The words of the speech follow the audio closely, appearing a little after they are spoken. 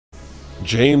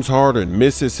James Harden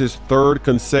misses his third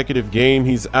consecutive game.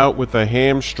 He's out with a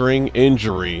hamstring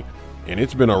injury, and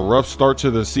it's been a rough start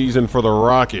to the season for the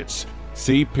Rockets.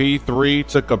 CP3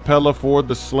 to Capella for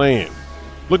the slam.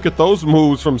 Look at those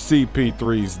moves from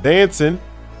CP3. He's dancing.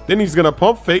 Then he's going to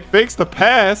pump fake, fakes the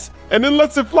pass, and then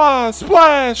lets it fly.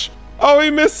 Splash! Oh,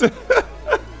 he missed it.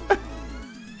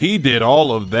 He did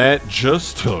all of that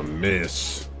just to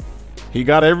miss. He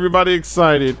got everybody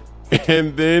excited,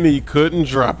 and then he couldn't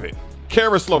drop it.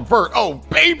 Caris LeVert, oh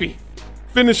baby!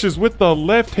 Finishes with the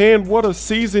left hand. What a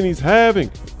season he's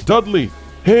having. Dudley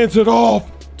hands it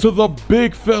off to the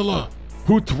big fella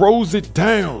who throws it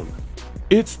down.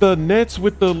 It's the Nets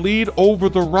with the lead over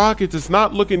the Rockets. It's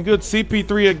not looking good.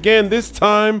 CP3 again. This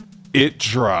time it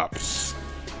drops.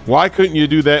 Why couldn't you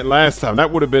do that last time? That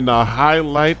would have been the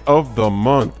highlight of the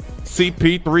month.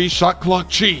 CP3 shot clock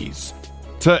cheese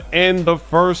to end the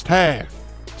first half.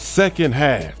 Second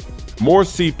half, more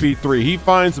CP3. He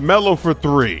finds Melo for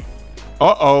three.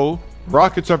 Uh-oh.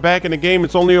 Rockets are back in the game.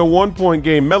 It's only a 1-point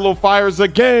game. Melo fires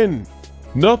again.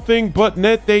 Nothing but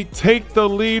net. They take the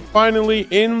lead finally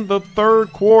in the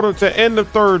third quarter to end the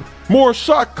third. More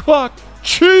shot clock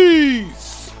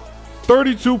cheese.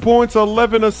 32 points,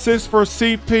 11 assists for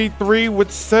CP3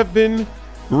 with 7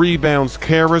 rebounds.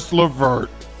 Caris LeVert.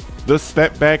 The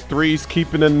step back threes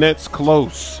keeping the Nets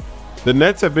close. The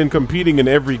Nets have been competing in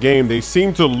every game. They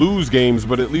seem to lose games,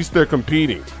 but at least they're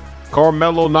competing.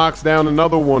 Carmelo knocks down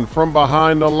another one from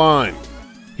behind the line.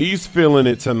 He's feeling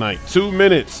it tonight. 2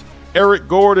 minutes. Eric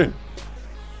Gordon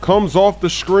comes off the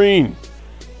screen,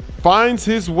 finds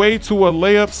his way to a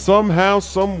layup somehow,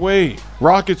 some way.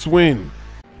 Rockets win.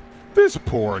 This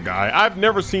poor guy. I've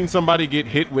never seen somebody get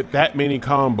hit with that many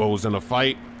combos in a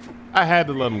fight. I had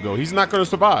to let him go. He's not going to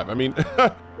survive. I mean,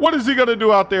 what is he going to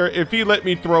do out there if he let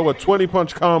me throw a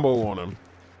 20-punch combo on him?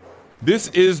 This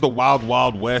is the Wild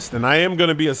Wild West, and I am going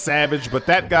to be a savage, but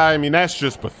that guy, I mean, that's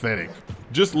just pathetic.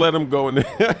 Just let him go.